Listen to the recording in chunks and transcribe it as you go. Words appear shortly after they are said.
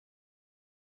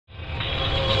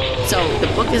So the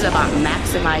book is about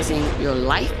maximizing your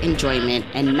life enjoyment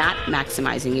and not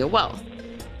maximizing your wealth.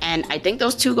 And I think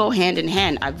those two go hand in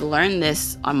hand. I've learned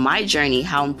this on my journey,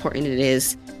 how important it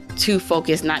is to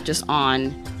focus not just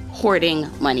on hoarding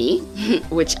money,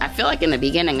 which I feel like in the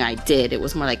beginning I did. It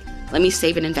was more like, let me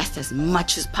save and invest as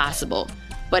much as possible,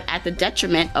 but at the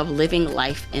detriment of living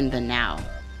life in the now.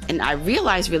 And I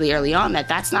realized really early on that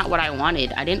that's not what I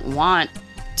wanted. I didn't want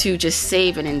to just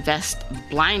save and invest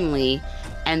blindly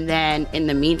and then in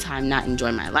the meantime not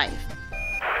enjoy my life.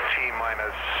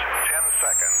 T-minus 10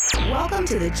 seconds. Welcome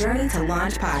to the Journey to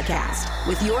Launch podcast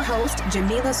with your host,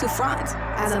 Jamila Souffrant.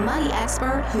 As a money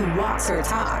expert who walks her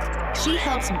talk, she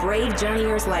helps brave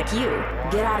journeyers like you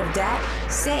get out of debt,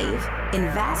 save,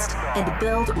 invest, and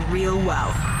build real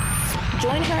wealth.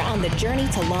 Join her on the journey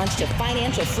to launch to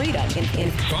financial freedom in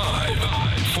 5,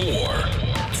 4,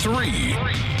 3,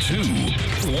 2,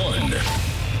 1.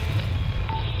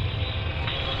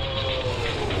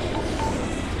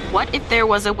 What if there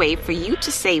was a way for you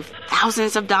to save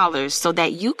thousands of dollars so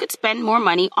that you could spend more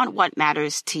money on what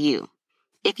matters to you?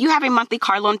 If you have a monthly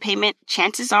car loan payment,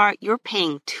 chances are you're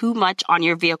paying too much on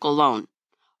your vehicle loan.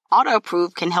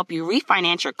 Auto-Approve can help you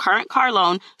refinance your current car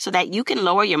loan so that you can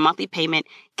lower your monthly payment,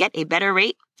 get a better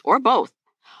rate, or both.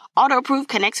 Auto-Approve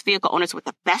connects vehicle owners with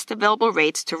the best available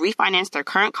rates to refinance their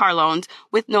current car loans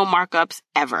with no markups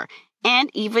ever,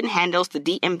 and even handles the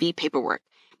DMV paperwork,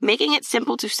 making it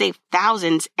simple to save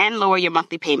thousands and lower your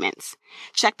monthly payments.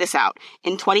 Check this out.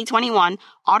 In 2021,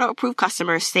 Auto-Approve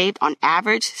customers saved on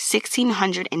average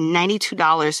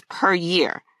 $1,692 per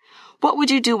year. What would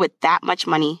you do with that much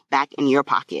money back in your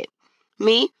pocket?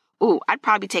 Me? I'd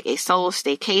probably take a solo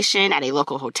staycation at a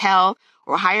local hotel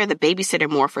or hire the babysitter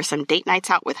more for some date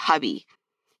nights out with hubby.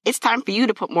 It's time for you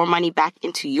to put more money back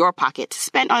into your pocket to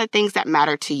spend on the things that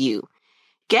matter to you.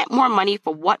 Get more money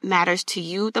for what matters to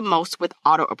you the most with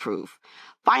Auto-Approve.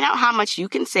 Find out how much you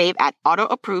can save at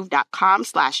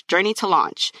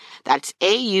autoapprove.com/journey-to-launch. That's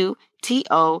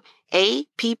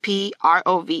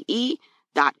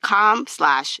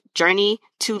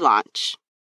AUTOAPPROVE.com/journey-to-launch.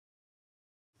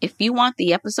 If you want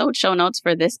the episode show notes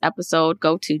for this episode,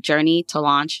 go to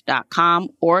journey-to-launch.com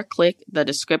or click the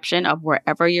description of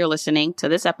wherever you're listening to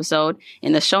this episode.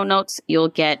 In the show notes, you'll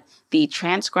get the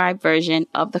transcribed version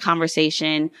of the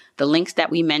conversation, the links that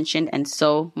we mentioned, and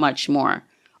so much more.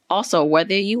 Also,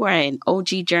 whether you are an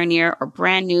OG journeyer or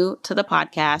brand new to the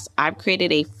podcast, I've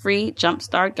created a free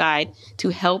jumpstart guide to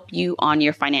help you on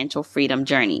your financial freedom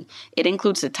journey. It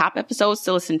includes the top episodes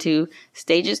to listen to,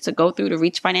 stages to go through to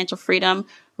reach financial freedom,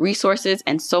 resources,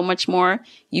 and so much more.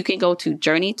 You can go to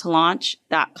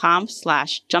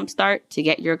journey-to-launch.com/jumpstart to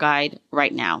get your guide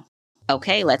right now.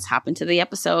 Okay, let's hop into the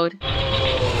episode.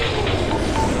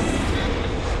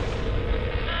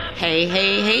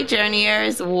 Hey,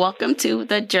 journeyers. Welcome to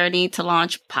the Journey to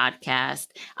Launch podcast.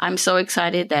 I'm so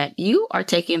excited that you are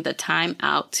taking the time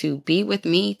out to be with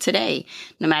me today.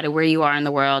 No matter where you are in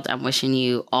the world, I'm wishing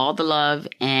you all the love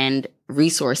and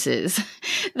resources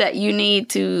that you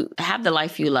need to have the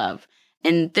life you love.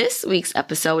 In this week's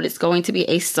episode, it's going to be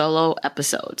a solo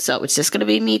episode. So it's just going to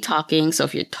be me talking. So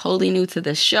if you're totally new to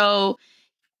this show,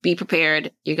 be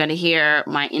prepared. You're going to hear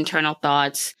my internal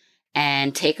thoughts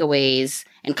and takeaways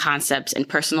and concepts and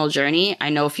personal journey. I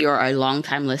know if you're a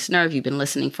longtime listener, if you've been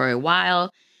listening for a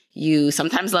while, you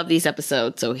sometimes love these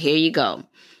episodes. So here you go.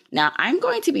 Now, I'm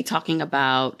going to be talking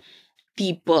about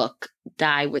the book,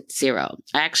 Die with Zero.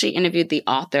 I actually interviewed the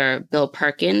author, Bill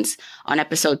Perkins, on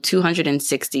episode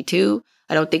 262.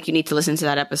 I don't think you need to listen to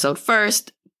that episode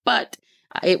first, but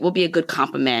it will be a good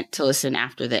compliment to listen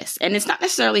after this. And it's not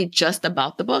necessarily just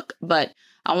about the book, but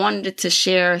I wanted to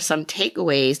share some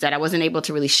takeaways that I wasn't able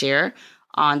to really share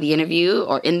on the interview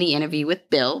or in the interview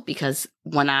with Bill, because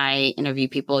when I interview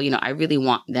people, I really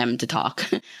want them to talk.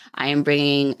 I am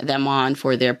bringing them on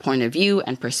for their point of view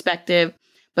and perspective.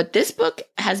 But this book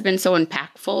has been so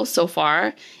impactful so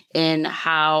far in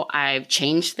how I've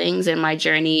changed things in my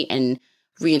journey and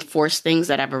reinforced things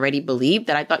that I've already believed,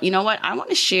 that I thought, you know what, I want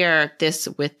to share this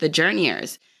with the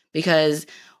journeyers, because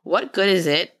what good is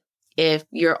it if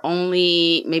you're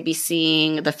only maybe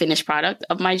seeing the finished product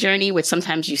of my journey, which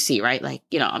sometimes you see, right? Like,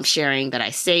 I'm sharing that I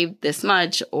saved this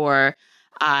much or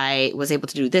I was able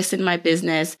to do this in my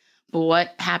business. But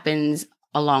what happens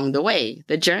along the way,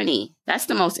 the journey? That's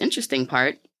the most interesting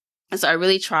part. And so I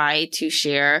really try to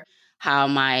share how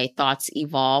my thoughts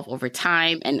evolve over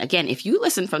time. And again, if you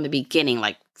listen from the beginning,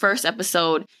 like first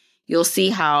episode, you'll see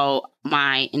how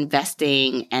my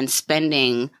investing and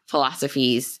spending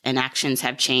philosophies and actions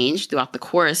have changed throughout the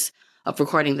course of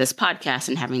recording this podcast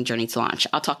and having Journey to Launch.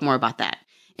 I'll talk more about that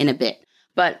in a bit.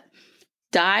 But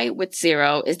Die with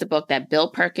Zero is the book that Bill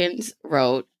Perkins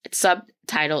wrote. Its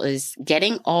subtitle is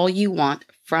Getting All You Want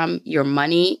from Your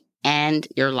Money and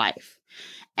Your Life.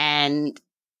 And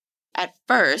at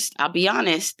first, I'll be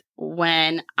honest,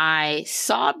 when I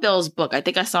saw Bill's book, I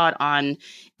think I saw it on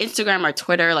Instagram or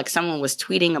Twitter, like someone was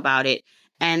tweeting about it.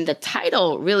 And the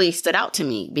title really stood out to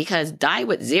me because Die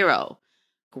with Zero,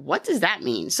 what does that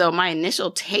mean? So my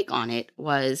initial take on it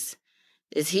was,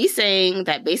 is he saying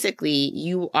that basically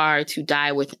you are to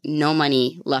die with no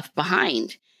money left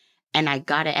behind? And I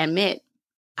gotta admit,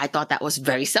 I thought that was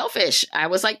very selfish. I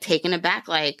was like taken aback,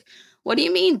 like, what do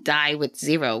you mean die with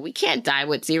zero? We can't die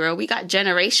with zero. We got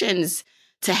generations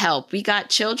to help. We got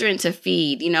children to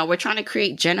feed. We're trying to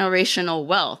create generational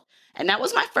wealth. And that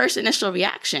was my first initial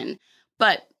reaction.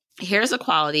 But here's a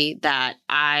quality that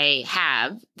I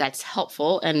have that's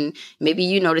helpful, and maybe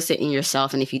you notice it in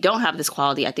yourself. And if you don't have this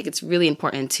quality, I think it's really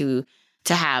important to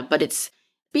have, but it's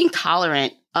being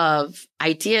tolerant of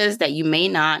ideas that you may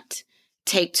not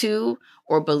take to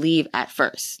or believe at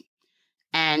first.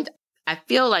 And I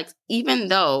feel like even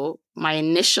though my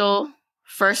initial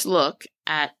first look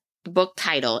at the book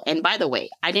title, and by the way,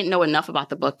 I didn't know enough about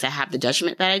the book to have the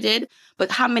judgment that I did,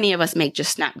 but how many of us make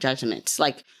just snap judgments?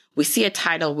 Like, we see a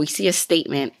title, we see a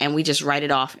statement, and we just write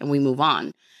it off and we move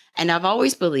on. And I've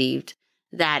always believed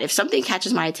that if something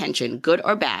catches my attention, good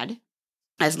or bad,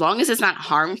 as long as it's not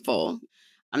harmful,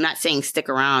 I'm not saying stick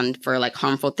around for like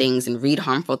harmful things and read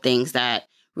harmful things that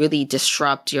really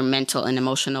disrupt your mental and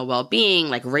emotional well-being,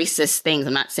 like racist things.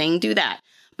 I'm not saying do that.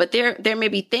 But there may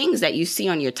be things that you see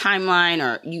on your timeline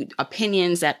or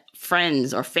opinions that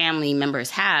friends or family members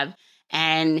have,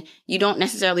 and you don't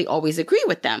necessarily always agree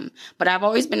with them. But I've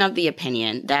always been of the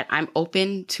opinion that I'm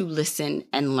open to listen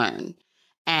and learn.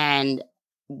 And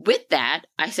with that,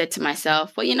 I said to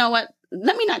myself, well, you know what?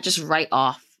 Let me not just write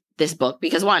off this book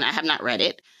because, one, I have not read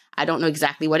it. I don't know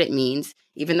exactly what it means,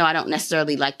 even though I don't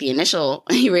necessarily like the initial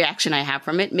reaction I have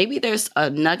from it. Maybe there's a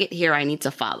nugget here I need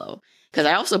to follow, because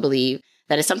I also believe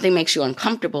that if something makes you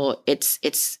uncomfortable, it's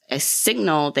a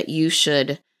signal that you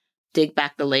should dig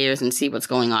back the layers and see what's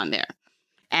going on there.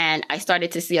 And I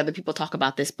started to see other people talk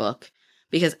about this book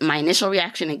because my initial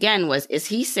reaction again was, is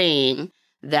he saying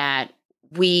that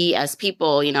we as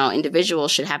people,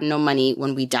 individuals should have no money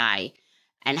when we die?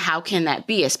 And how can that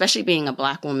be, especially being a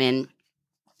Black woman,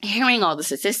 hearing all the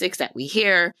statistics that we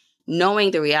hear,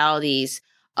 knowing the realities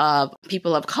of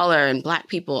people of color and Black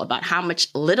people about how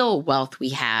much little wealth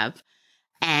we have,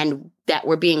 and that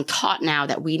we're being taught now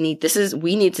that we need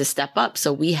to step up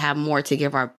so we have more to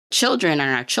give our children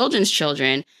and our children's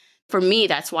children. For me,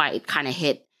 that's why it kind of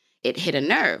hit a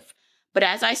nerve. But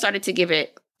as I started to give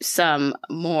it some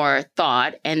more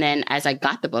thought, and then as I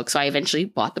got the book, so I eventually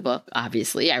bought the book,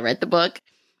 obviously, I read the book,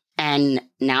 and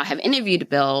now have interviewed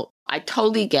Bill, I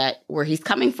totally get where he's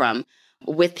coming from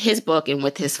with his book and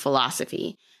with his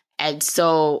philosophy. And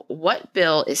so what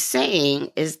Bill is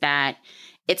saying is that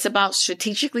it's about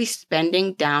strategically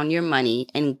spending down your money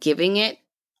and giving it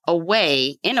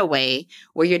away in a way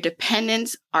where your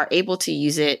dependents are able to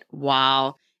use it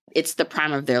while it's the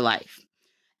prime of their life.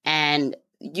 And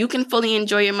you can fully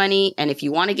enjoy your money. And if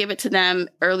you want to give it to them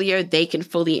earlier, they can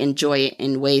fully enjoy it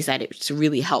in ways that it's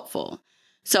really helpful.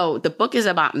 So the book is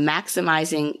about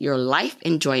maximizing your life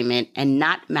enjoyment and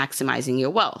not maximizing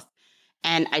your wealth.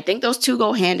 And I think those two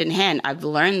go hand in hand. I've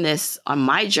learned this on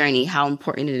my journey, how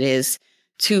important it is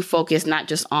to focus not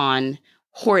just on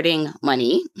hoarding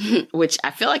money, which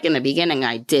I feel like in the beginning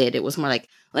I did. It was more like,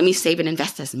 let me save and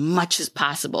invest as much as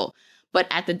possible, but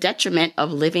at the detriment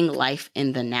of living life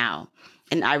in the now.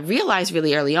 And I realized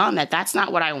really early on that that's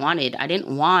not what I wanted. I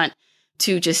didn't want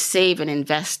to just save and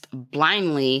invest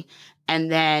blindly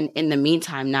and then in the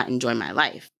meantime not enjoy my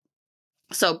life.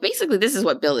 So basically, this is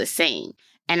what Bill is saying.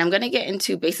 And I'm going to get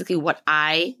into basically what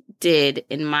I did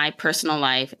in my personal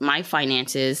life, my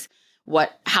finances,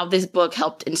 how this book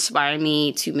helped inspire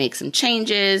me to make some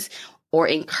changes or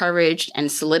encouraged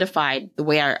and solidified the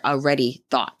way I already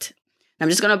thought. I'm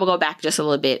just going to go back just a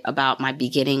little bit about my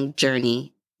beginning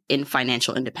journey in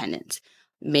financial independence.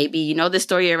 Maybe you know this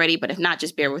story already, but if not,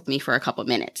 just bear with me for a couple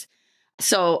minutes.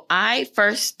 So I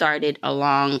first started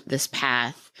along this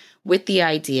path with the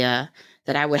idea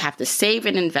that I would have to save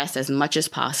and invest as much as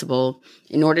possible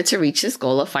in order to reach this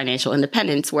goal of financial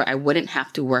independence where I wouldn't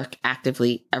have to work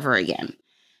actively ever again.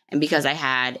 And because I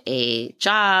had a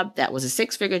job that was a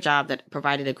 6-figure job that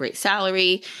provided a great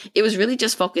salary, it was really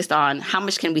just focused on how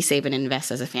much can we save and invest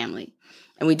as a family.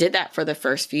 And we did that for the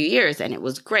first few years, and it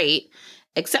was great,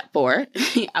 except for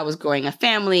I was growing a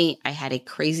family, I had a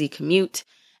crazy commute,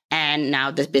 and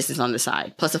now this business on the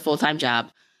side, plus a full-time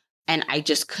job. And I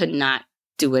just could not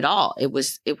do it all. It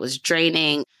was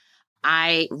draining.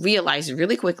 I realized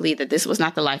really quickly that this was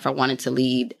not the life I wanted to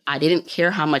lead. I didn't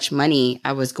care how much money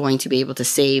I was going to be able to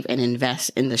save and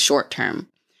invest in the short term.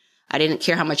 I didn't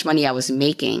care how much money I was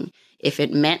making if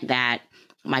it meant that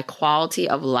my quality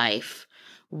of life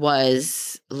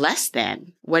was less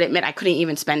than what it meant. I couldn't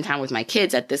even spend time with my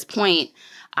kids. At this point,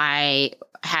 I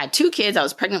had 2 kids. I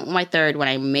was pregnant with my 3rd when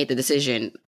I made the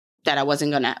decision that I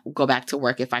wasn't going to go back to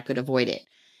work if I could avoid it.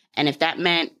 And if that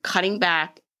meant cutting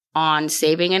back on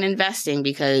saving and investing,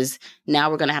 because now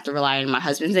we're going to have to rely on my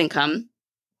husband's income,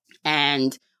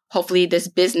 and hopefully this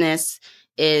business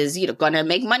is, going to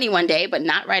make money one day, but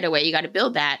not right away. You got to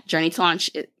build that journey to launch.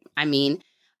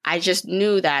 I just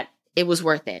knew that it was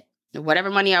worth it. Whatever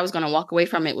money I was going to walk away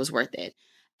from, it was worth it.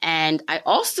 And I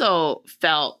also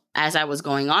felt as I was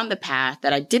going on the path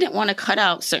that I didn't want to cut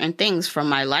out certain things from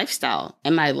my lifestyle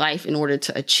and my life in order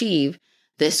to achieve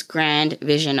this grand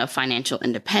vision of financial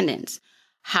independence.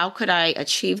 How could I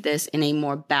achieve this in a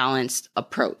more balanced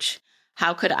approach?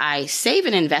 How could I save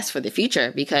and invest for the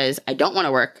future? Because I don't want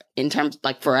to work in terms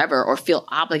like forever or feel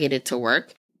obligated to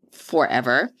work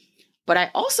forever. But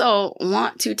I also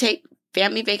want to take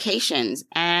family vacations.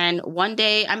 And one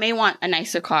day I may want a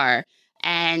nicer car.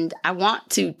 And I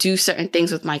want to do certain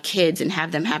things with my kids and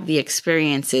have them have the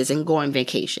experiences and go on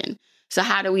vacation. So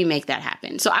how do we make that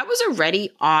happen? So I was already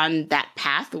on that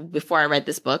path before I read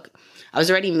this book. I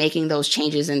was already making those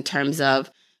changes in terms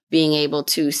of being able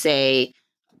to say,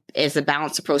 is a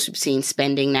balanced approach between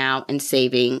spending now and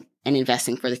saving and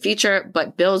investing for the future.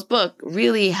 But Bill's book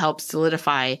really helped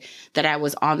solidify that I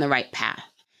was on the right path.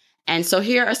 And so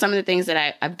here are some of the things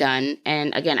that I've done.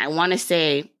 And again, I want to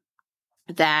say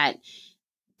that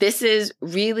this is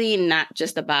really not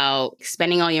just about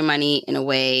spending all your money in a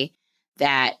way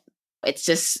that it's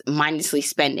just mindlessly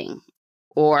spending,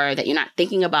 or that you're not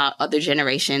thinking about other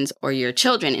generations or your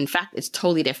children. In fact, it's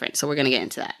totally different. So we're going to get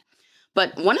into that.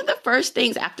 But one of the first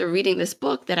things after reading this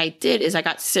book that I did is I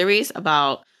got serious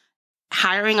about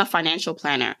hiring a financial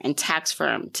planner and tax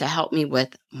firm to help me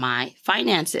with my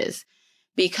finances,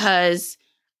 because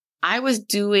I was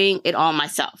doing it all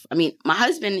myself. I mean, my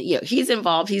husband, he's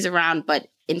involved, he's around, but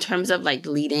in terms of like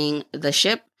leading the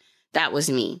ship, that was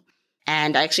me.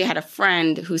 And I actually had a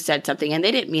friend who said something, and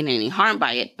they didn't mean any harm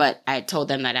by it, but I told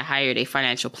them that I hired a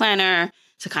financial planner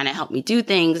to kind of help me do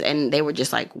things. And they were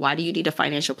just like, why do you need a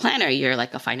financial planner? You're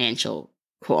like a financial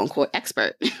quote unquote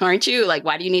expert, aren't you? Like,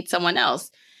 why do you need someone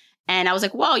else? And I was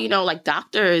like, well, like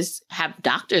doctors have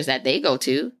doctors that they go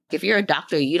to. If you're a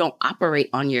doctor, you don't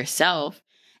operate on yourself.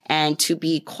 And to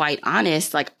be quite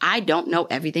honest, like, I don't know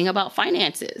everything about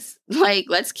finances. Like,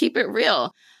 let's keep it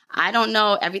real. I don't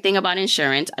know everything about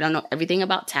insurance. I don't know everything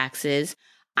about taxes.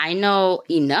 I know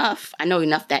enough.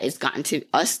 That it's gotten to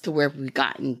us to where we've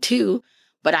gotten to,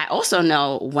 but I also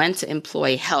know when to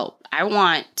employ help. I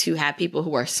want to have people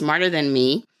who are smarter than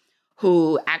me,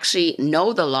 who actually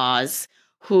know the laws,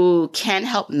 who can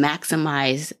help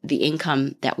maximize the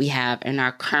income that we have in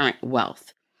our current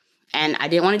wealth. And I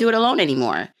didn't want to do it alone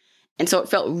anymore. And so it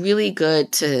felt really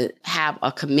good to have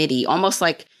a committee, almost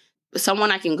like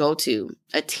someone I can go to,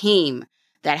 a team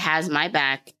that has my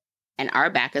back and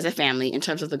our back as a family in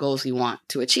terms of the goals we want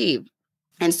to achieve.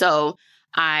 And so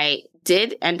I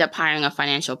did end up hiring a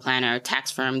financial planner, tax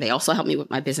firm. They also help me with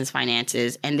my business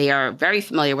finances, and they are very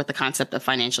familiar with the concept of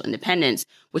financial independence,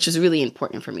 which is really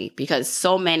important for me because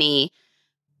so many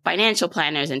financial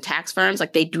planners and tax firms,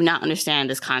 like, they do not understand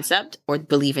this concept or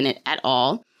believe in it at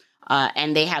all.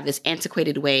 And they have this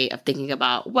antiquated way of thinking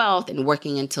about wealth and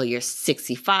working until you're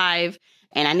 65.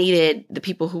 And I needed the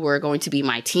people who were going to be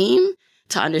my team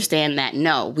to understand that,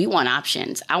 no, we want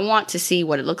options. I want to see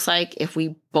what it looks like if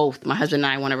we both, my husband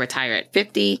and I, want to retire at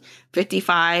 50,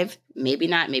 55, maybe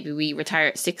not, maybe we retire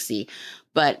at 60.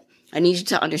 But I need you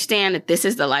to understand that this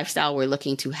is the lifestyle we're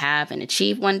looking to have and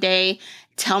achieve one day.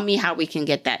 Tell me how we can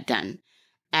get that done.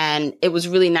 And it was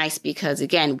really nice because,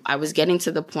 again, I was getting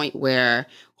to the point where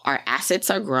our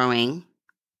assets are growing,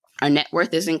 our net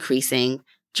worth is increasing,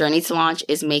 Journey to Launch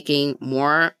is making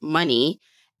more money,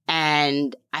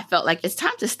 and I felt like it's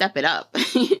time to step it up.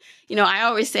 I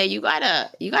always say you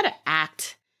gotta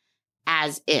act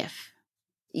as if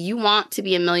you want to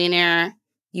be a millionaire.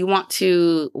 You want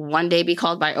to one day be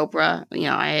called by Oprah.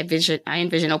 I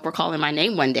envision Oprah calling my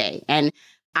name one day, and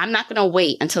I'm not going to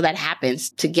wait until that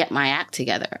happens to get my act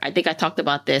together. I think I talked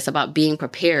about this, about being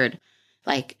prepared,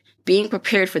 like being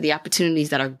prepared for the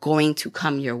opportunities that are going to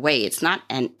come your way. It's not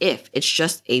an if, it's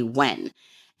just a when.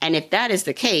 And if that is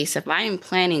the case, if I am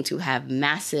planning to have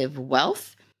massive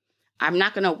wealth, I'm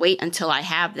not going to wait until I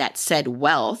have that said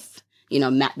wealth,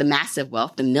 the massive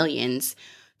wealth, the millions,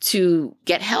 to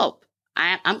get help.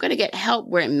 I'm going to get help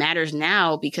where it matters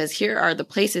now, because here are the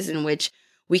places in which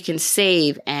we can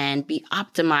save and be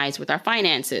optimized with our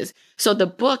finances. So the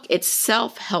book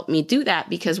itself helped me do that,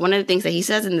 because one of the things that he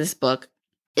says in this book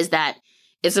is that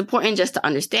it's important just to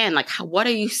understand, like, what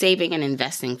are you saving and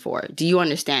investing for? Do you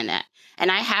understand that? And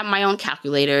I have my own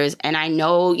calculators, and I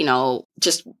know,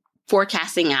 just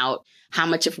forecasting out how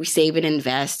much if we save and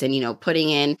invest, and, putting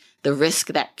in the risk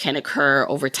that can occur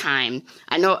over time.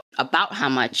 I know about how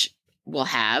much we'll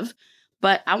have,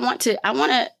 but I want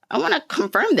to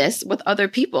confirm this with other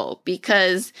people,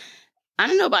 because I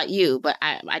don't know about you, but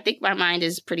I think my mind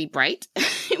is pretty bright.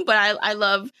 But I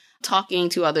love talking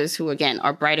to others who, again,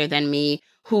 are brighter than me,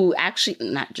 who actually,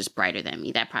 not just brighter than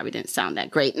me, that probably didn't sound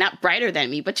that great, not brighter than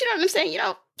me, but you know what I'm saying,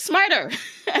 smarter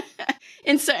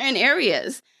in certain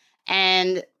areas.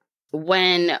 And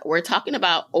when we're talking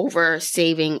about over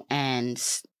saving and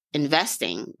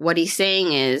investing, what he's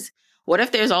saying is, what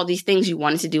if there's all these things you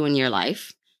wanted to do in your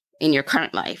life, in your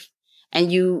current life,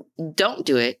 and you don't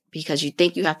do it because you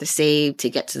think you have to save to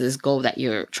get to this goal that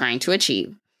you're trying to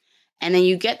achieve? And then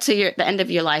you get to the end of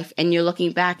your life and you're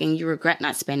looking back and you regret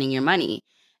not spending your money.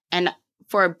 And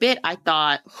for a bit, I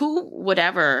thought, who would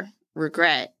ever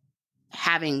regret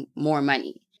having more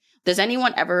money? Does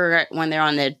anyone ever regret when they're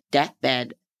on their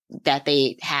deathbed that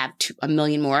they have $1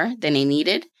 million more than they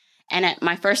needed? And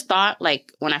my first thought,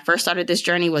 like when I first started this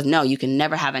journey, was no, you can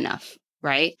never have enough,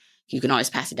 right? You can always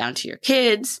pass it down to your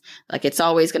kids. Like, it's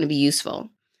always going to be useful.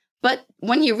 But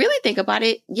when you really think about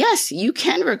it, yes, you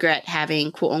can regret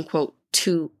having, quote unquote,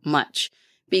 too much.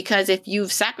 Because if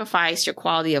you've sacrificed your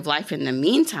quality of life in the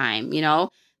meantime,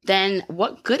 then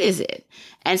what good is it?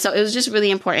 And so it was just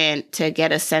really important to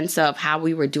get a sense of how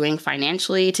we were doing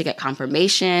financially, to get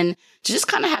confirmation, to just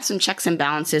kind of have some checks and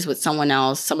balances with someone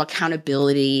else, some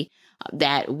accountability,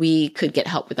 that we could get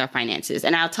help with our finances.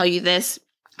 And I'll tell you this,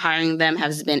 hiring them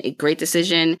has been a great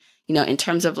decision, in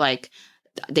terms of like,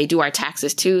 they do our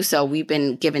taxes too. So we've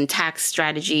been given tax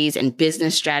strategies and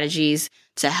business strategies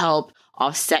to help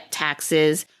offset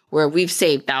taxes, where we've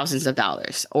saved thousands of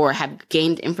dollars, or have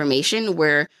gained information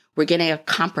where we're getting a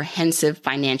comprehensive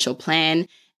financial plan.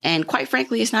 And quite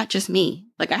frankly, it's not just me.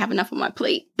 Like, I have enough on my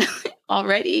plate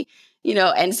already,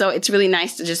 and so it's really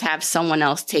nice to just have someone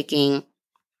else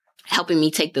helping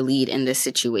me take the lead in this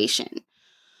situation.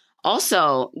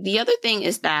 Also, the other thing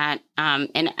is that,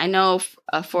 and I know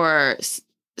for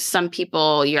some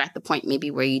people, you're at the point maybe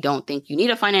where you don't think you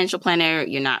need a financial planner,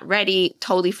 you're not ready,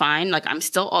 totally fine. Like, I'm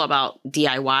still all about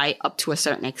DIY up to a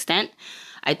certain extent.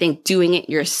 I think doing it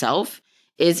yourself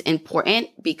is important,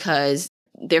 because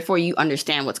therefore you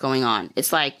understand what's going on.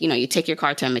 It's like, you take your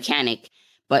car to a mechanic,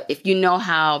 but if you know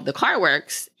how the car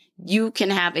works, you can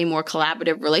have a more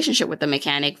collaborative relationship with the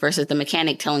mechanic versus the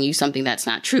mechanic telling you something that's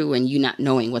not true and you not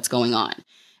knowing what's going on.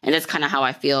 And that's kind of how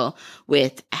I feel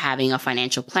with having a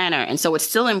financial planner. And so it's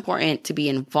still important to be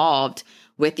involved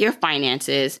with your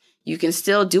finances. You can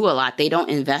still do a lot. They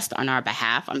don't invest on our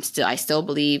behalf. I still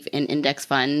believe in index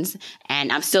funds,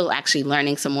 and I'm still actually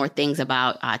learning some more things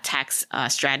about tax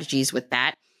strategies with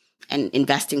that and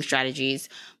investing strategies.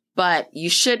 But you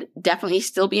should definitely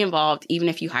still be involved, even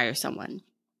if you hire someone.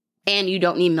 And you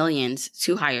don't need millions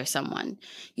to hire someone.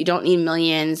 You don't need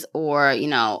millions or,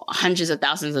 hundreds of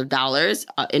thousands of dollars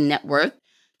in net worth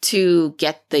to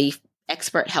get the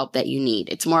expert help that you need.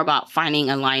 It's more about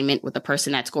finding alignment with a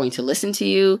person that's going to listen to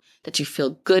you, that you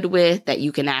feel good with, that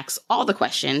you can ask all the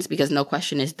questions, because no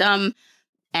question is dumb,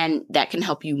 and that can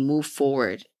help you move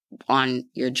forward on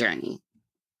your journey.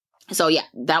 So yeah,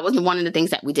 that was one of the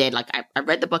things that we did. Like, I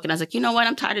read the book and I was like, you know what?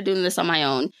 I'm tired of doing this on my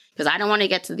own, because I don't want to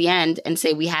get to the end and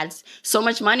say we had so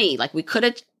much money. Like, we could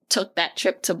have took that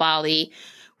trip to Bali.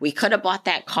 We could have bought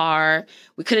that car.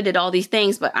 We could have did all these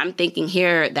things, but I'm thinking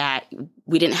here that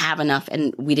we didn't have enough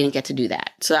and we didn't get to do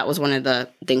that. So that was one of the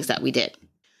things that we did.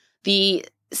 The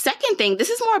second thing,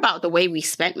 this is more about the way we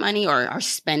spent money, or are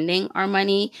spending our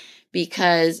money,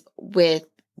 because with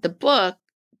the book,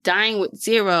 Dying with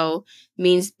Zero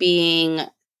means being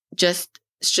just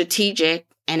strategic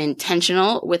and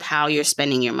intentional with how you're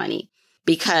spending your money.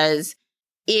 Because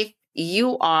if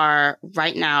you are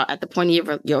right now at the point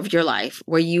of your life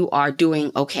where you are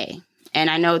doing okay,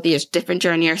 and I know there's different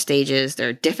journey stages, there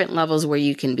are different levels where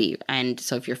you can be. And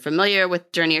so if you're familiar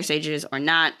with journey stages or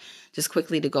not, just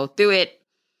quickly to go through it,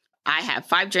 I have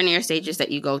 5 journey stages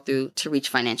that you go through to reach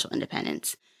financial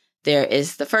independence. There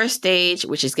is the first stage,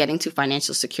 which is getting to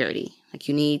financial security. Like,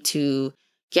 you need to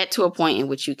get to a point in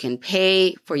which you can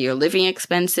pay for your living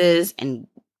expenses and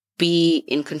be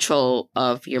in control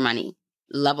of your money.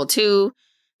 Level 2,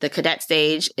 the cadet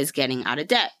stage, is getting out of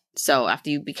debt. So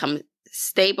after you become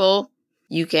stable,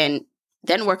 you can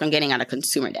Then work on getting out of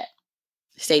consumer debt.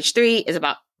 Stage 3 is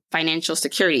about financial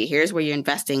security. Here's where you're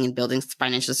investing in building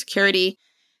financial security.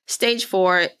 Stage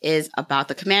 4 is about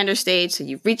the commander stage. So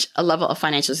you've reached a level of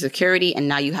financial security and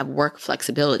now you have work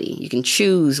flexibility. You can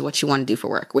choose what you want to do for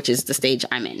work, which is the stage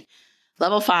I'm in.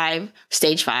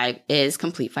 Stage 5 is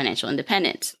complete financial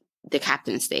independence, the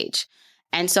captain stage.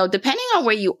 And so depending on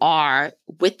where you are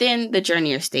within the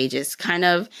journey or stages kind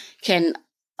of can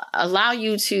allow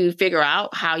you to figure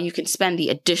out how you can spend the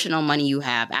additional money you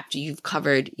have after you've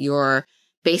covered your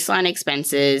baseline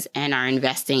expenses and are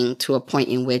investing to a point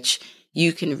in which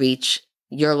you can reach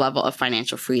your level of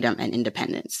financial freedom and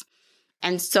independence.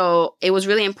 And so it was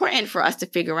really important for us to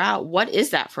figure out what is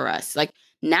that for us? Like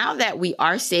now that we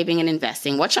are saving and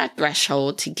investing, what's our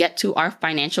threshold to get to our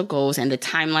financial goals and the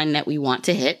timeline that we want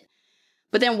to hit?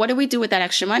 But then what do we do with that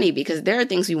extra money? Because there are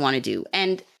things we want to do.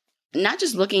 And not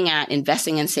just looking at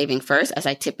investing and saving first, as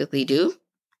I typically do,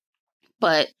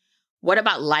 but what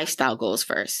about lifestyle goals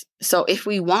first? So if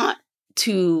we want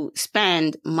to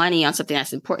spend money on something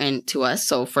that's important to us,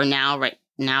 so for now, right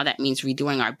now, that means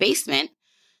redoing our basement,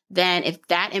 then if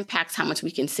that impacts how much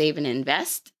we can save and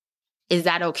invest, is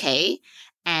that okay?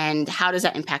 And how does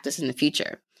that impact us in the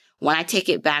future? When I take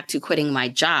it back to quitting my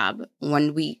job,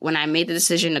 when I made the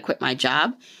decision to quit my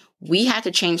job, we had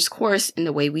to change course in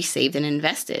the way we saved and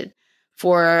invested.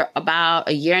 For about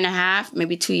a year and a half,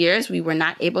 maybe 2 years, we were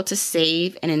not able to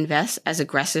save and invest as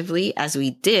aggressively as we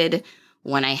did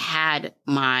when I had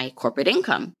my corporate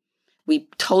income. We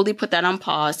totally put that on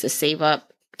pause to save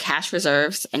up cash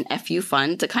reserves and FU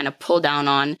fund to kind of pull down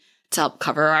on to help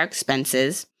cover our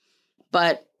expenses.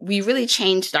 But we really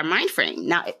changed our mind frame.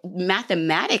 Now,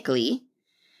 mathematically,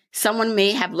 someone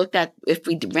may have looked at if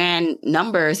we ran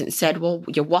numbers and said, well,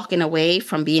 you're walking away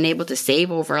from being able to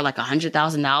save over like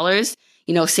 $100,000,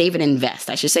 save and invest.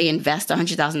 I should say invest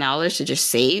 $100,000 to just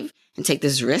save and take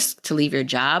this risk to leave your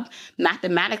job.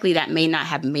 Mathematically, that may not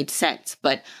have made sense,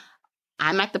 but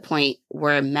I'm at the point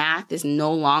where math is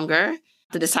no longer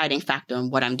the deciding factor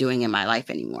on what I'm doing in my life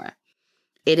anymore.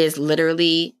 It is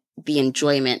literally the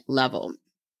enjoyment level.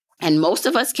 And most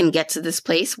of us can get to this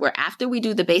place where after we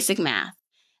do the basic math,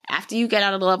 after you get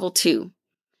out of level 2,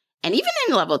 and even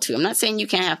in level 2, I'm not saying you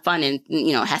can't have fun and,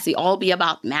 it has to all be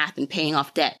about math and paying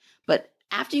off debt. But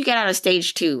after you get out of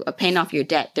stage 2 of paying off your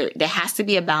debt, there has to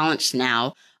be a balance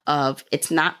now of it's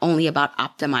not only about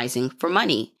optimizing for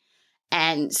money.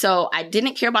 And so I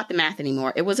didn't care about the math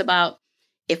anymore. It was about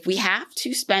if we have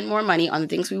to spend more money on the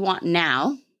things we want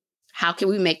now, how can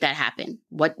we make that happen?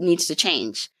 What needs to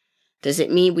change? Does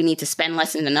it mean we need to spend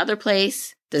less in another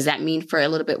place? Does that mean for a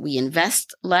little bit we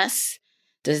invest less?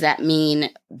 Does that mean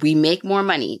we make more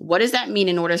money? What does that mean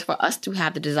in order for us to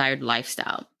have the desired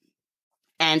lifestyle?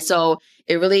 And so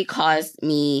it really caused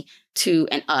me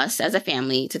and us as a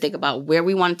family to think about where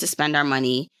we wanted to spend our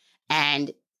money.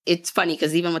 And it's funny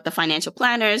because even with the financial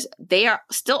planners, they are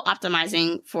still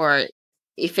optimizing for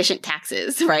efficient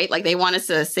taxes, right? Like they want us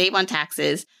to save on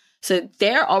taxes. So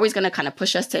they're always going to kind of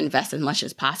push us to invest as much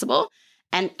as possible.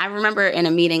 And I remember in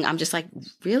a meeting, I'm just like,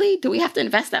 really? Do we have to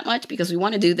invest that much? Because we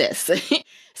want to do this.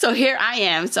 So here I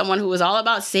am, someone who was all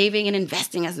about saving and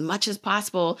investing as much as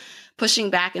possible, pushing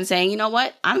back and saying, you know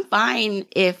what? I'm fine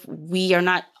if we are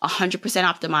not 100%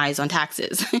 optimized on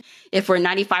taxes, if we're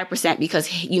 95%,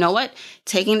 because you know what?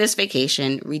 Taking this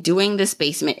vacation, redoing this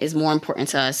basement is more important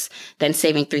to us than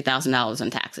saving $3,000 on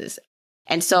taxes.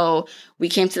 And so we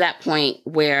came to that point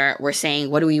where we're saying,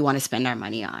 what do we want to spend our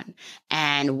money on?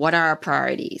 And what are our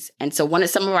priorities? And so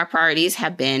some of our priorities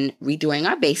have been redoing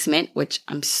our basement, which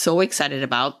I'm so excited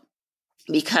about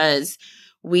because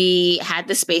we had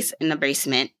the space in the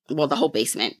basement, well, the whole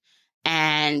basement,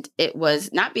 and it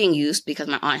was not being used because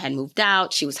my aunt had moved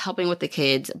out. She was helping with the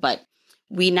kids, but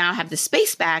we now have the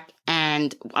space back.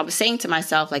 And I was saying to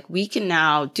myself, like, we can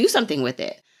now do something with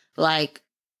it. Like,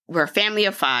 we're a family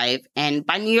of 5, and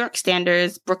by New York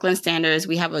standards, Brooklyn standards,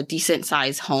 we have a decent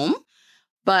sized home,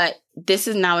 but this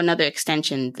is now another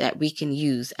extension that we can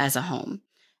use as a home.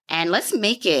 And let's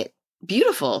make it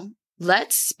beautiful.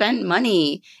 Let's spend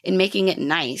money in making it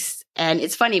nice. And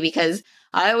it's funny because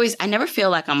I never feel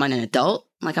like I'm an adult.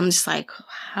 Like, I'm just like,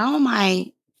 how am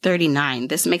I 39?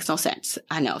 This makes no sense.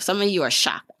 I know some of you are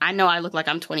shocked. I know I look like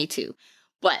I'm 22,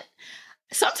 but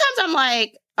sometimes I'm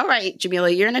like, all right, Jamila,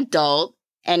 you're an adult.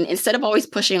 And instead of always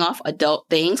pushing off adult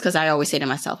things, because I always say to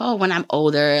myself, oh, when I'm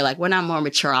older, like when I'm more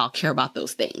mature, I'll care about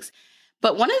those things.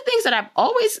 But one of the things that I've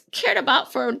always cared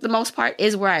about for the most part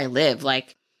is where I live.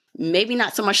 Like maybe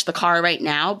not so much the car right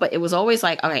now, but it was always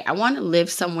like, all right, I want to live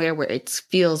somewhere where it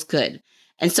feels good.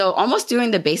 And so almost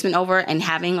doing the basement over and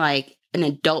having like an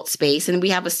adult space, and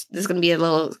there's going to be a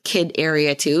little kid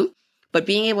area too. but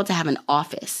being able to have an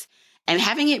office and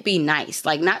having it be nice,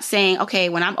 like not saying, okay,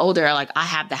 when I'm older, like I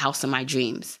have the house of my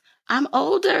dreams. I'm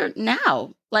older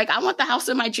now. Like I want the house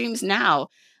of my dreams now.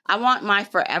 I want my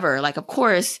forever. Like, of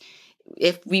course,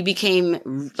 if we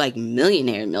became like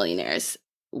millionaires,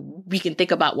 we can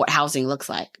think about what housing looks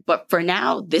like. But for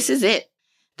now, this is it.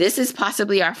 This is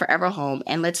possibly our forever home,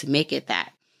 and let's make it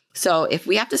that. So if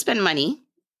we have to spend money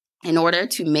in order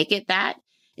to make it that,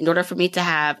 in order for me to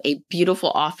have a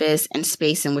beautiful office and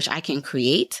space in which I can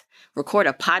create, record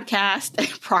a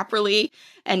podcast properly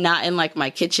and not in like my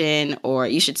kitchen, or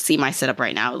you should see my setup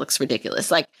right now. It looks ridiculous.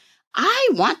 Like I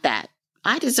want that.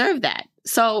 I deserve that.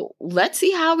 So let's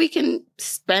see how we can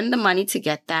spend the money to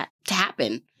get that to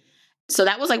happen. So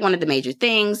that was like one of the major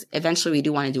things. Eventually, we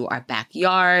do want to do our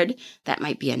backyard. That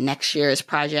might be a next year's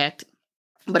project.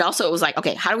 But also it was like,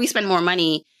 okay, how do we spend more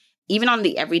money even on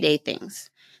the everyday things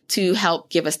to help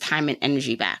give us time and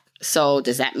energy back? So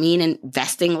does that mean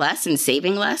investing less and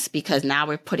saving less? Because now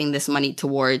we're putting this money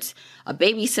towards a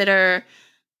babysitter,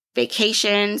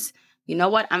 vacations. You know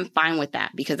what? I'm fine with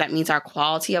that because that means our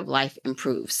quality of life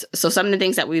improves. So some of the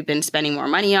things that we've been spending more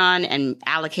money on and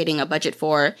allocating a budget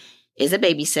for is a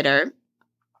babysitter.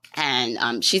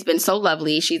 And she's been so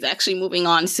lovely. She's actually moving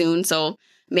on soon, so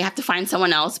may have to find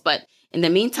someone else. But in the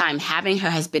meantime, having her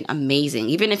has been amazing.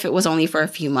 Even if it was only for a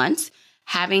few months,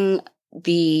 having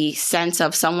the sense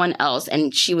of someone else,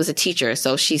 and she was a teacher,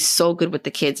 so she's so good with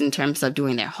the kids in terms of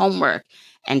doing their homework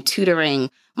and tutoring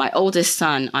my oldest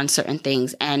son on certain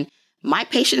things. And my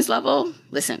patience level,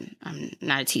 listen, I'm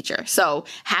not a teacher. So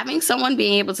having someone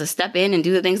being able to step in and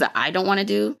do the things that I don't want to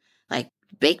do, like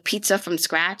bake pizza from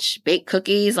scratch, bake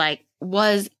cookies, like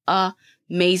was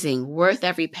amazing, worth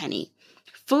every penny.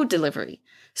 Food delivery.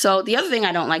 So the other thing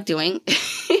I don't like doing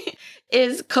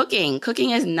is cooking.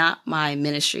 Cooking is not my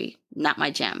ministry, not my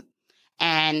jam.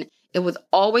 And it would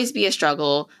always be a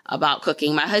struggle about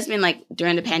cooking. My husband, like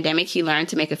during the pandemic, he learned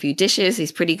to make a few dishes.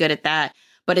 He's pretty good at that,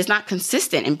 but it's not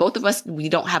consistent. And both of us, we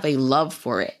don't have a love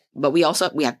for it. But we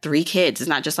have 3 kids. It's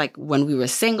not just like when we were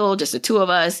single, just the 2 of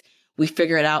us. We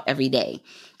figure it out every day.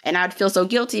 And I'd feel so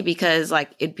guilty because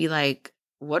like, it'd be like,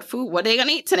 what food? What are they going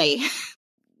to eat today?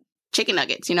 Chicken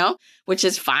nuggets, which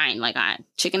is fine. Like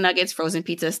chicken nuggets, frozen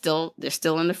pizza, they're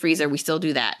still in the freezer. We still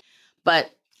do that. But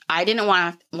I didn't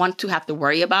want to have to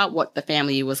worry about what the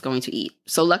family was going to eat.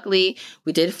 So luckily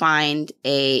we did find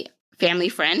a family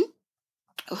friend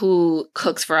who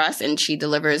cooks for us, and she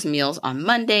delivers meals on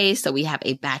Mondays. So we have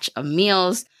a batch of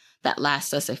meals that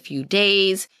lasts us a few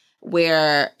days,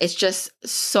 where it's just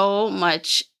so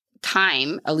much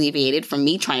time alleviated from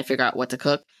me trying to figure out what to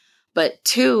cook. But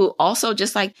 2, also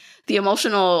just like the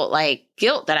emotional like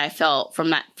guilt that I felt from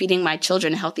not feeding my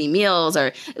children healthy meals, or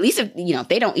at least if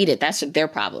they don't eat it, that's their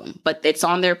problem. But it's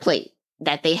on their plate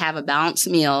that they have a balanced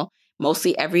meal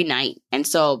mostly every night. And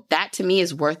so that to me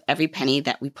is worth every penny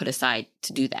that we put aside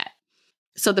to do that.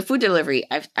 So the food delivery,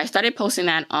 I started posting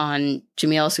that on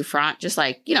Jamila Souffrant, just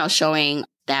like, showing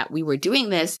that we were doing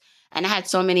this. And I had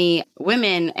so many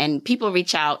women and people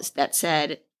reach out that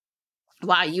said,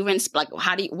 wow,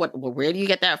 where do you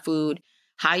get that food?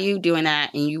 How are you doing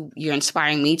that? And you're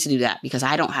inspiring me to do that because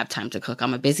I don't have time to cook.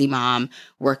 I'm a busy mom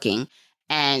working.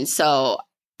 And so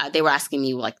they were asking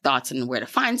me like thoughts on where to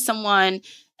find someone.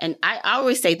 And I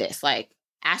always say this, like,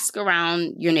 ask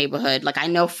around your neighborhood. Like, I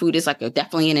know food is like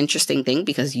definitely an interesting thing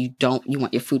because you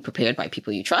want your food prepared by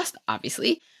people you trust,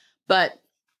 obviously. But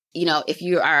if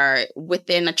you are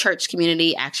within a church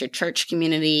community, ask your church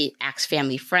community, ask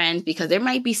family friends, because there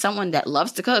might be someone that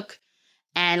loves to cook.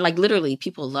 And like literally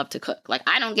people love to cook. Like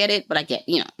I don't get it, but I get,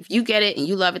 if you get it and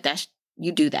you love it,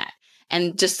 you do that.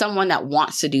 And just someone that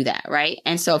wants to do that, right?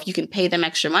 And so if you can pay them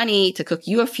extra money to cook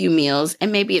you a few meals,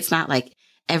 and maybe it's not like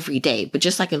every day, but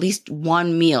just like at least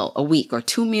 1 meal a week or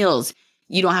 2 meals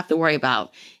you don't have to worry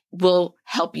about, will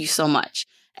help you so much.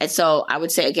 And so I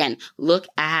would say, again, look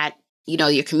at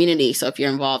your community. So if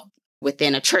you're involved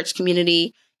within a church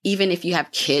community, even if you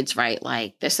have kids, right?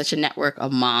 Like there's such a network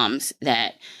of moms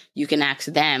that you can ask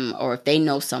them, or if they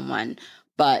know someone,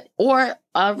 or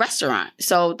a restaurant.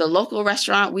 So the local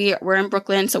restaurant, we're in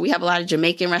Brooklyn. So we have a lot of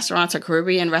Jamaican restaurants or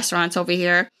Caribbean restaurants over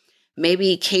here.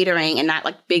 Maybe catering, and not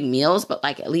like big meals, but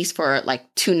like at least for like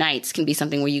 2 nights can be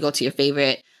something where you go to your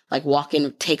favorite, like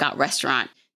walk-in takeout restaurant.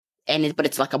 But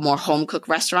it's like a more home cooked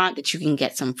restaurant that you can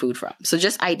get some food from. So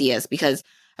just ideas, because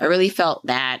I really felt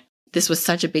that this was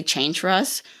such a big change for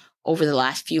us over the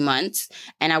last few months.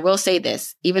 And I will say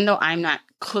this, even though I'm not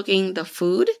cooking the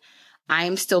food,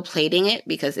 I'm still plating it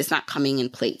because it's not coming in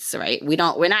plates, right? We're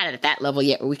not at that level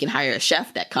yet where we can hire a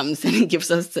chef that comes and gives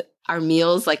us our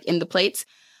meals like in the plates.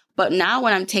 But now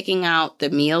when I'm taking out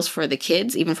the meals for the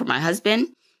kids, even for my husband,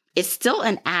 it's still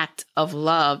an act of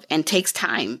love and takes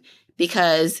time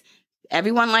because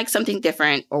everyone likes something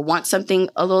different or wants something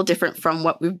a little different from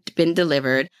what we've been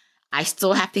delivered. I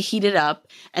still have to heat it up.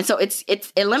 And so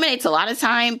it eliminates a lot of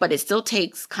time, but it still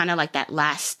takes kind of like that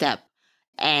last step.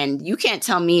 And you can't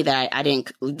tell me that I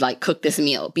didn't like cook this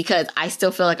meal because I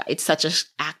still feel like it's such an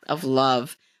act of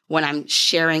love when I'm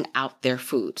sharing out their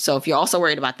food. So if you're also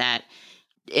worried about that,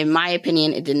 in my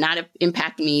opinion, it did not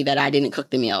impact me that I didn't cook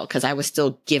the meal because I was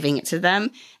still giving it to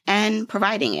them and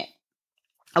providing it.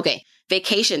 Okay,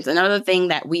 vacations, another thing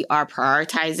that we are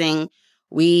prioritizing.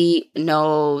 We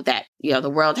know that, the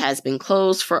world has been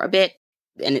closed for a bit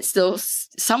and it's still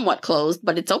somewhat closed,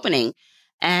 but it's opening.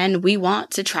 And we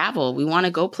want to travel. We want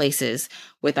to go places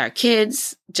with our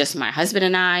kids, just my husband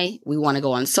and I. We want to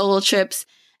go on solo trips.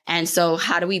 And so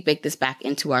how do we bake this back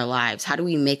into our lives? How do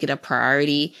we make it a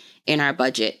priority in our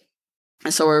budget?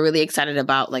 And so we're really excited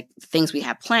about like things we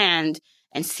have planned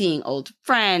and seeing old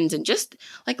friends and just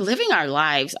like living our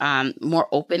lives more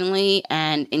openly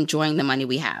and enjoying the money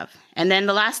we have. And then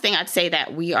the last thing I'd say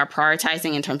that we are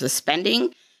prioritizing in terms of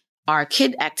spending are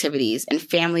kid activities and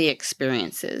family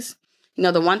experiences.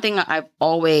 The one thing I've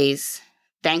always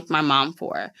thanked my mom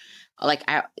for,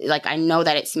 I know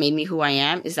that it's made me who I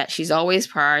am, is that she's always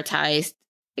prioritized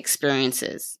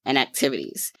experiences and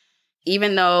activities.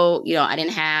 Even though, I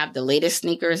didn't have the latest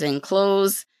sneakers and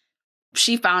clothes,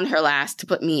 she found her last to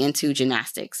put me into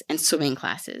gymnastics and swimming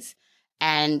classes.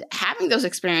 And having those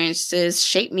experiences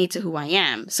shaped me to who I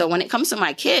am. So when it comes to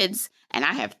my kids, and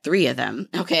I have 3 of them,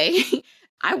 okay,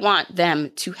 I want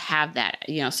them to have that,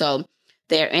 so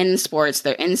they're in sports,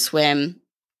 they're in swim,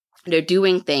 they're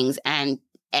doing things. And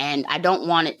I don't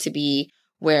want it to be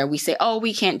where we say, oh,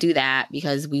 we can't do that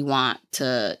because we want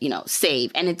to,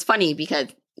 save. And it's funny because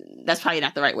that's probably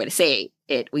not the right way to say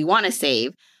it. We want to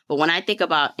save. But when I think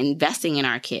about investing in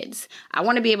our kids, I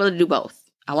want to be able to do both.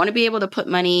 I want to be able to put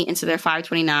money into their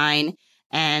 529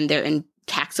 and their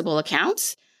taxable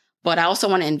accounts, but I also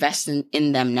want to invest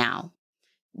in them now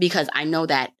because I know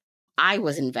that I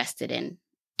was invested in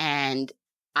and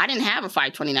I didn't have a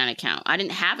 529 account. I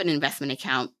didn't have an investment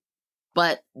account,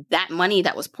 but that money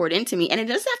that was poured into me, and it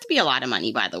doesn't have to be a lot of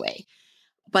money, by the way,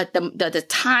 but the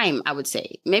time, I would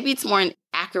say, maybe it's more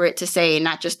accurate to say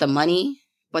not just the money,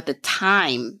 but the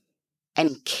time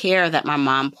and care that my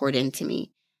mom poured into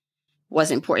me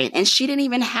was important. And she didn't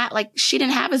even have, she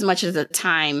didn't have as much of the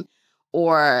time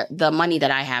or the money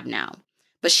that I have now,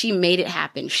 but she made it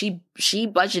happen. She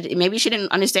budgeted. Maybe she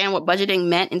didn't understand what budgeting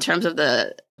meant in terms of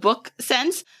the book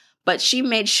sense, but she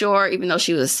made sure, even though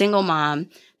she was a single mom,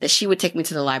 that she would take me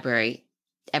to the library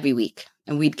every week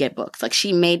and we'd get books.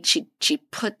 She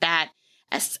put that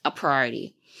as a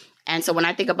priority. And so when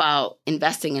I think about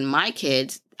investing in my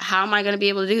kids, how am I going to be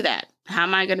able to do that? How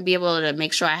am I going to be able to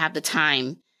make sure I have the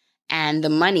time and the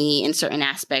money in certain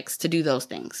aspects to do those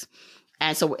things?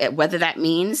 And so whether that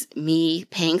means me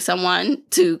paying someone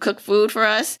to cook food for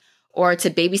us or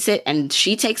to babysit and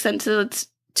she takes them to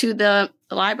the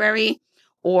library,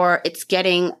 or it's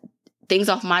getting things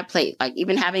off my plate, like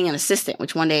even having an assistant,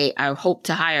 which one day I hope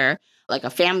to hire, like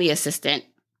a family assistant,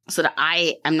 so that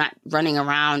I am not running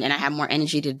around and I have more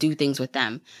energy to do things with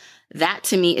them. That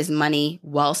to me is money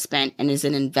well spent and is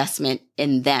an investment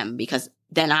in them because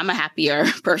then I'm a happier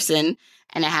person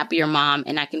and a happier mom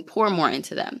and I can pour more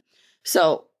into them.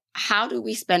 So how do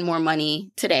we spend more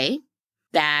money today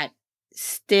that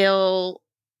still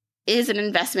is an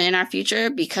investment in our future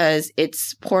because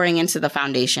it's pouring into the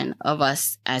foundation of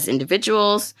us as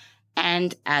individuals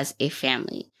and as a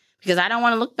family? Because I don't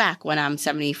want to look back when I'm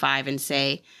 75 and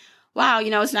say, wow,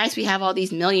 it's nice we have all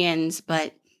these millions,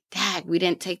 but dad, we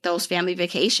didn't take those family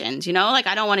vacations,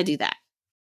 I don't want to do that.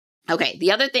 Okay,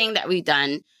 the other thing that we've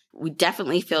done, we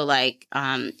definitely feel like,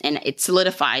 and it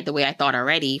solidified the way I thought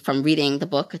already from reading the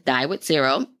book Die with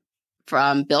Zero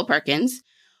from Bill Perkins,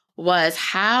 was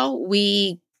how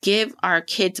we give our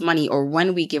kids money or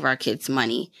when we give our kids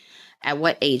money, at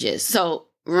what ages. So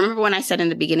remember when I said in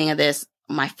the beginning of this,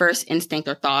 my first instinct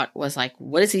or thought was like,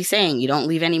 what is he saying? You don't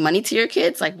leave any money to your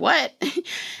kids? Like what?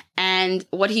 And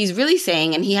what he's really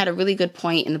saying, and he had a really good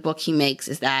point in the book he makes,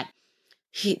 is that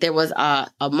there was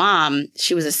a mom.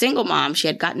 She was a single mom. She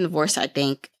had gotten divorced, I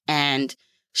think, and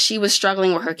she was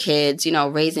struggling with her kids,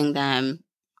 raising them,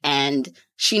 and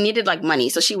she needed money.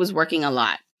 So she was working a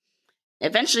lot.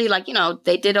 Eventually,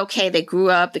 they did okay. They grew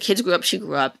up. The kids grew up. She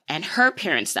grew up, and her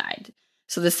parents died.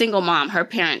 So the single mom, her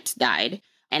parents died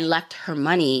and left her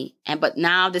money. But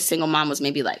now the single mom was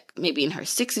maybe in her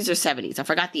 60s or 70s. I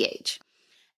forgot the age.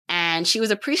 And she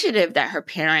was appreciative that her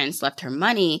parents left her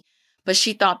money, But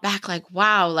she thought back like,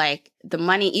 wow, like the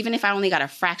money, even if I only got a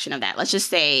fraction of that, let's just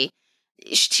say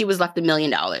she was left $1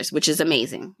 million, which is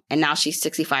amazing. And now she's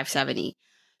 65, 70.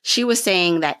 She was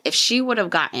saying that if she would have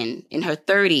gotten in her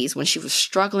 30s when she was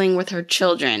struggling with her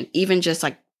children, even just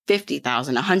like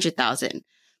 50,000, 100,000,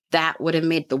 that would have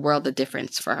made the world a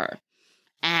difference for her.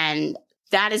 And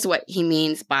that is what he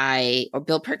means by, or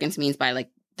Bill Perkins means by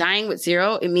like dying with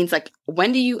zero. It means like,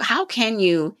 how can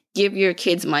you give your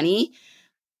kids money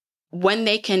when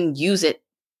they can use it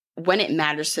when it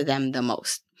matters to them the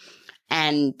most?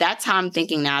 And that's how I'm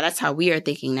thinking now. That's how we are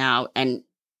thinking now. And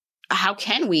how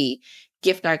can we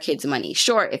gift our kids money?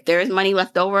 Sure, if there is money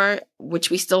left over, which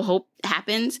we still hope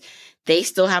happens, they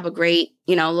still have a great,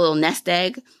 little nest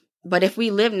egg. But if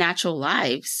we live natural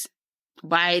lives,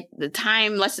 by the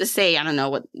time, let's just say, I don't know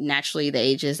what naturally the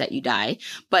age is that you die,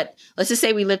 but let's just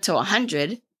say we live to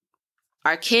 100,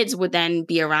 our kids would then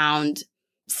be around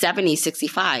 70,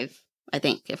 65, I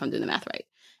think, if I'm doing the math right.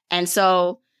 And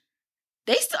so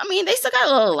they still got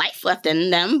a little life left in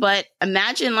them, but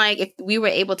imagine like if we were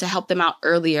able to help them out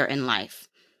earlier in life.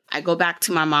 I go back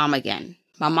to my mom again.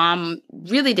 My mom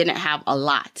really didn't have a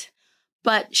lot,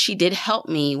 but she did help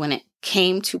me when it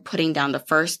came to putting down the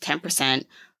first 10%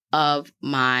 of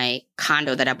my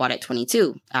condo that I bought at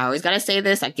 22. I always got to say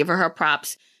this. I give her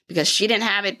props because she didn't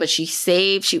have it, but she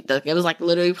saved. It was like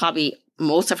literally probably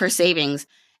most of her savings.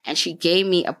 And she gave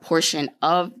me a portion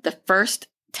of the first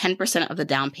 10% of the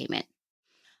down payment.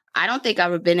 I don't think I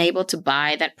would have been able to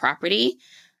buy that property,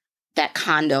 that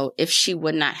condo, if she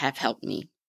would not have helped me.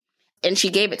 And she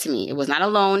gave it to me. It was not a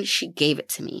loan. She gave it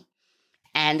to me.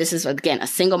 And this is, again, a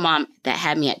single mom that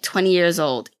had me at 20 years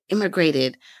old,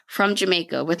 immigrated from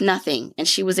Jamaica with nothing. And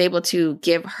she was able to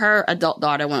give her adult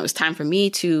daughter, when it was time for me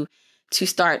to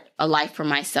start a life for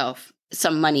myself,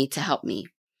 some money to help me.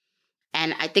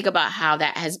 And I think about how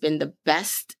that has been the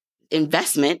best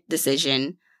investment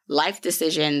decision, life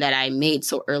decision that I made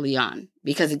so early on,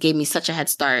 because it gave me such a head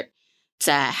start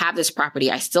to have this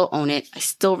property. I still own it. I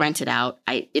still rent it out.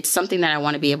 It's something that I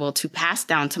want to be able to pass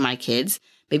down to my kids.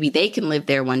 Maybe they can live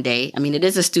there one day. I mean, it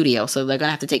is a studio, so they're going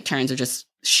to have to take turns or just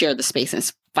share the space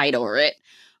and fight over it.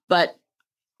 But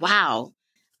wow,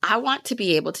 I want to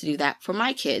be able to do that for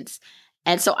my kids.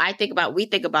 And so we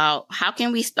think about how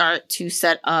can we start to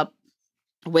set up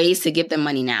ways to give them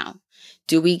money now?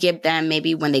 Do we give them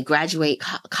maybe when they graduate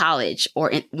college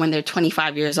or when they're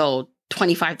 25 years old,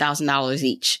 $25,000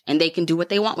 each, and they can do what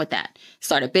they want with that?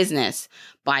 Start a business,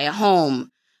 buy a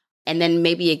home. And then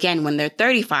maybe again, when they're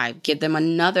 35, give them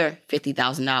another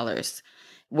 $50,000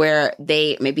 where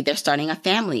maybe they're starting a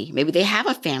family. Maybe they have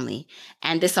a family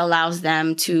and this allows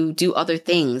them to do other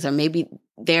things, or maybe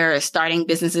they're starting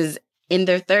businesses in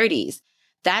their 30s.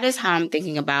 That is how I'm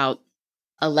thinking about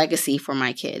a legacy for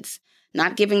my kids,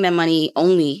 not giving them money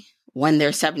only when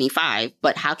they're 75,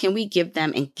 but how can we give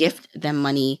them and gift them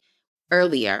money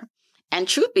earlier? And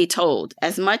truth be told,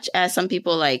 as much as some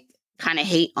people kind of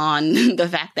hate on the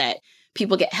fact that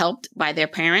people get helped by their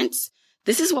parents,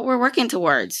 this is what we're working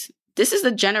towards. This is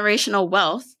the generational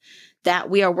wealth that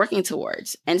we are working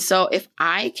towards. And so if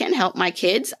I can help my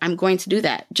kids, I'm going to do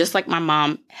that, just like my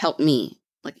mom helped me.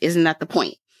 Isn't that the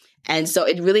point? And so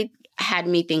it really had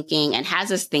me thinking and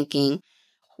has us thinking,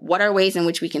 what are ways in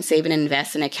which we can save and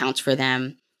invest in accounts for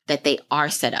them that they are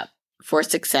set up for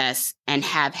success and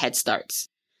have head starts?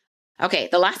 Okay,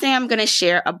 the last thing I'm going to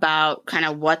share about kind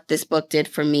of what this book did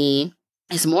for me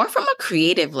is more from a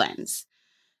creative lens.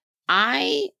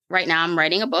 Right now, I'm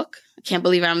writing a book. I can't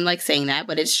believe I'm saying that,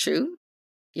 but it's true.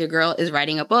 Your girl is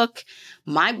writing a book.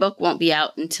 My book won't be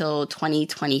out until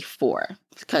 2024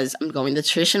 because I'm going the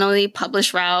traditionally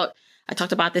published route. I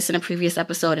talked about this in a previous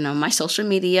episode and on my social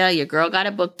media. Your girl got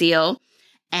a book deal.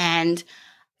 And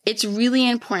it's really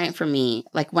important for me.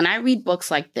 When I read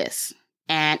books like this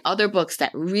and other books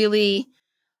that really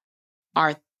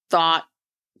are thought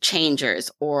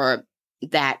changers or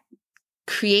that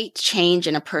create change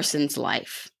in a person's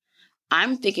life,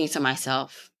 I'm thinking to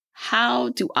myself, how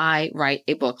do I write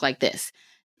a book like this?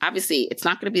 Obviously, it's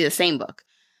not going to be the same book,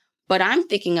 but I'm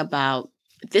thinking about,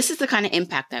 this is the kind of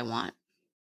impact I want.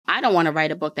 I don't want to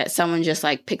write a book that someone just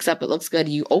picks up, it looks good,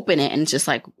 you open it, and it's just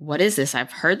what is this?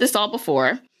 I've heard this all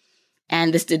before,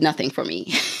 and this did nothing for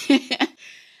me.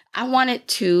 I want it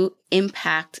to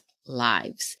impact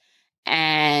lives.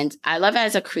 And I love it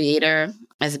as a creator,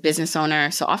 as a business owner.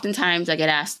 So oftentimes I get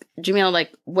asked, Jamil,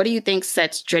 what do you think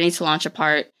sets Journey to Launch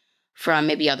apart from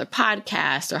maybe other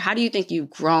podcasts? Or how do you think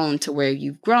you've grown to where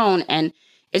you've grown? And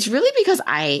it's really because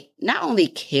I not only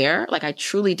care, I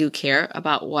truly do care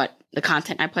about what the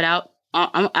content I put out.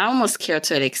 I almost care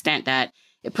to the extent that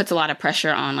it puts a lot of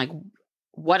pressure on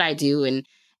what I do. And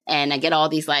And I get all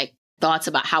these like thoughts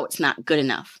about how it's not good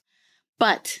enough.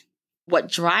 But what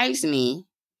drives me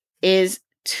is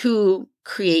to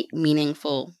create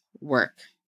meaningful work.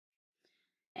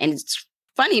 And it's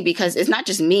funny because it's not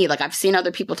just me. Like I've seen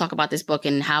other people talk about this book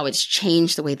and how it's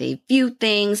changed the way they view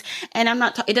things. And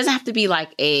it doesn't have to be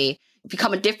like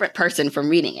become a different person from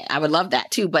reading it. I would love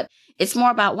that too. But it's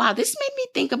more about, wow, this made me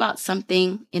think about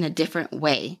something in a different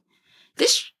way.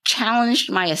 This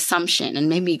challenged my assumption and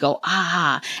made me go,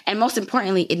 ah. And most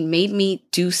importantly, it made me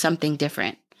do something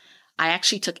different. I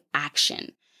actually took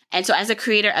action. And so as a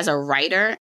creator, as a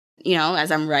writer,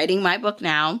 as I'm writing my book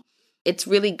now, it's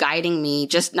really guiding me,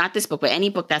 just not this book, but any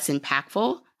book that's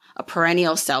impactful, a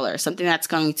perennial seller, something that's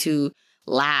going to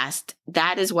last.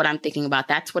 That is what I'm thinking about.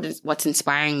 That's what's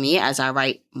inspiring me as I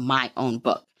write my own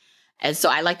book. And so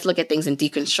I like to look at things and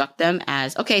deconstruct them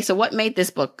as, okay, so what made this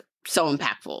book so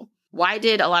impactful? Why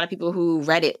did a lot of people who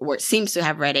read it, or it seems to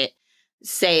have read it,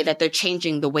 say that they're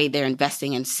changing the way they're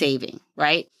investing and saving,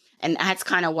 right? And that's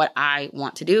kind of what I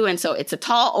want to do. And so it's a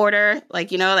tall order,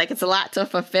 like it's a lot to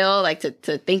fulfill, like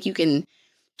to think you can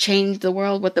change the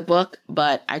world with the book.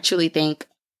 But I truly think,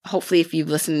 hopefully, if you've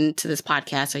listened to this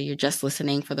podcast or you're just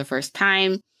listening for the first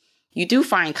time, you do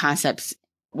find concepts,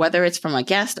 whether it's from a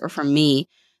guest or from me,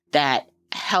 that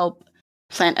help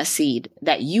plant a seed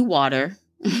that you water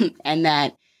and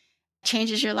that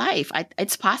changes your life.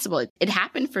 It's possible. It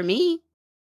happened for me.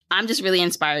 I'm just really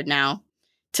inspired now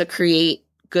to create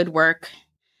good work,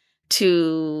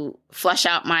 to flesh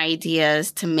out my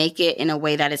ideas, to make it in a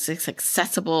way that it's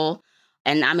accessible.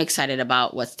 And I'm excited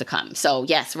about what's to come. So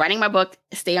yes, writing my book,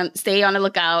 stay on the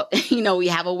lookout. We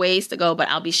have a ways to go, but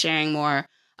I'll be sharing more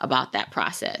about that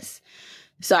process.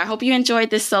 So I hope you enjoyed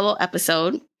this solo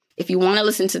episode. If you want to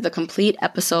listen to the complete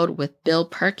episode with Bill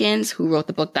Perkins, who wrote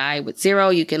the book Die with Zero,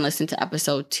 you can listen to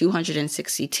episode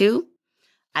 262.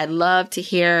 I'd love to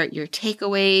hear your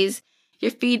takeaways,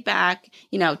 your feedback.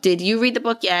 Did you read the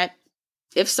book yet?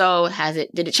 If so,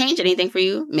 did it change anything for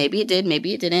you? Maybe it did,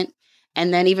 maybe it didn't.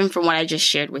 And then even from what I just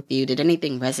shared with you, did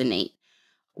anything resonate?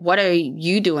 What are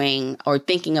you doing or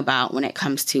thinking about when it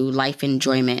comes to life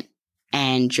enjoyment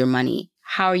and your money?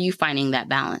 How are you finding that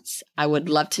balance? I would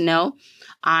love to know.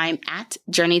 I'm at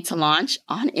Journey to Launch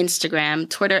on Instagram,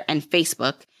 Twitter, and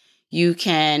Facebook. You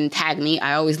can tag me.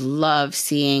 I always love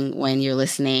seeing when you're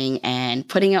listening and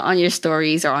putting it on your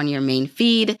stories or on your main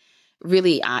feed.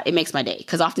 Really, it makes my day.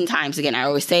 Because oftentimes, again, I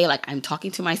always say, like, I'm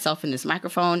talking to myself in this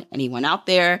microphone, anyone out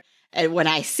there. And when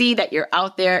I see that you're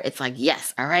out there, it's like,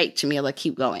 yes, all right, Jamila,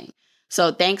 keep going.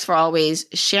 So thanks for always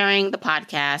sharing the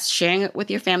podcast, sharing it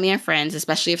with your family and friends,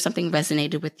 especially if something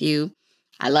resonated with you.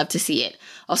 I love to see it.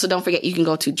 Also, don't forget, you can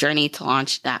go to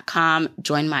journeytolaunch.com,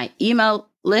 join my email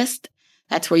list.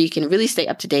 That's where you can really stay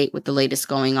up to date with the latest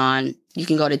going on. You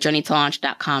can go to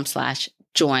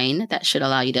journeytolaunch.com/join. That should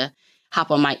allow you to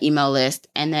hop on my email list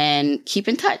and then keep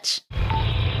in touch.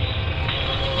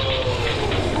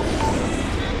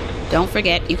 Don't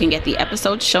forget, you can get the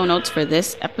episode show notes for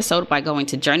this episode by going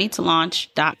to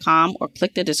journeytolaunch.com or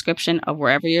click the description of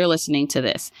wherever you're listening to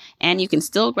this. And you can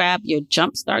still grab your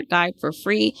Jumpstart Guide for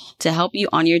free to help you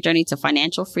on your journey to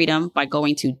financial freedom by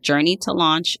going to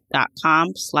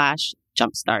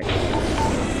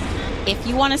journeytolaunch.com/jumpstart. If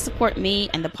you want to support me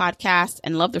and the podcast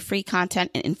and love the free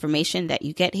content and information that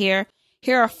you get here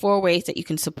are 4 ways that you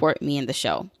can support me and the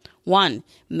show. 1,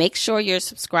 make sure you're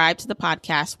subscribed to the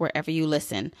podcast wherever you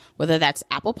listen, whether that's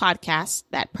Apple Podcasts,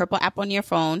 that purple app on your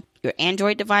phone, your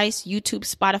Android device, YouTube,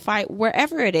 Spotify,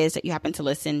 wherever it is that you happen to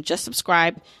listen, just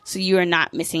subscribe so you are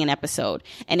not missing an episode.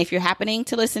 And if you're happening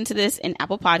to listen to this in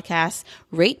Apple Podcasts,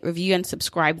 rate, review, and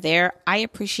subscribe there. I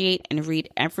appreciate and read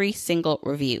every single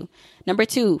review. Number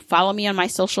 2, follow me on my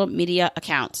social media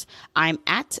accounts. I'm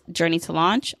at Journey to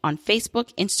Launch on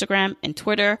Facebook, Instagram, and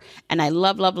Twitter, and I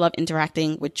love, love, love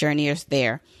interacting with journeyers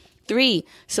there. 3,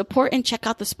 support and check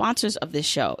out the sponsors of this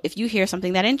show if you hear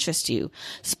something that interests you.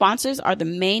 Sponsors are the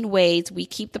main ways we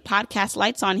keep the podcast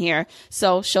lights on here,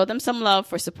 so show them some love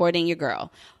for supporting your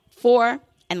girl. 4,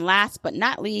 and last but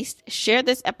not least, share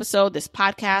this episode, this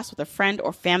podcast with a friend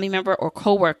or family member or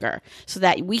coworker so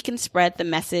that we can spread the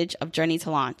message of Journey to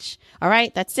Launch. All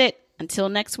right, that's it. Until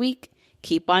next week,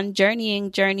 keep on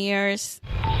journeying, journeyers.